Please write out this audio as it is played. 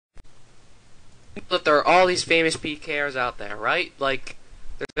that there are all these famous PKers out there, right? Like,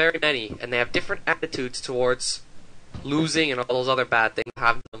 there's very many, and they have different attitudes towards losing and all those other bad things that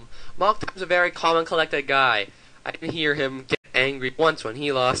happen to them. Mog Time's a very calm and collected guy. I didn't hear him get angry once when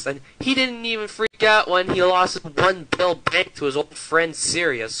he lost, and he didn't even freak out when he lost $1 bill bank to his old friend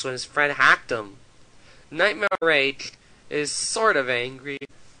Sirius when his friend hacked him. NightmareRH is sort of angry.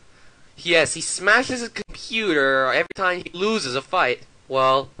 Yes, he smashes his computer every time he loses a fight.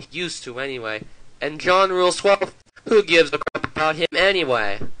 Well, he used to anyway. And Jon Rules 12, who gives a crap about him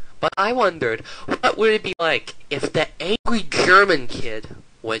anyway? But I wondered, what would it be like if the angry German kid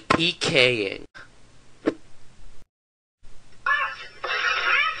went PKing?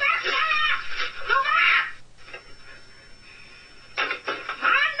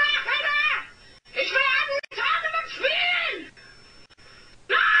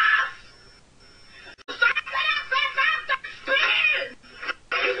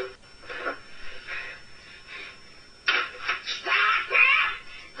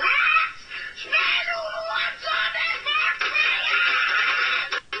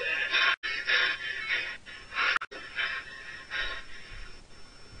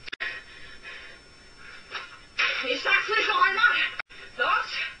 Ich sag's nicht noch einmal. Los!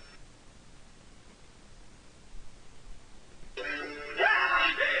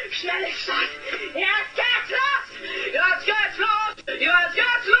 Schnell ist das! Jetzt geht's los! Jetzt geht's los! Jetzt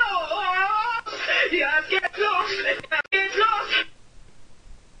geht's los! Jetzt geht's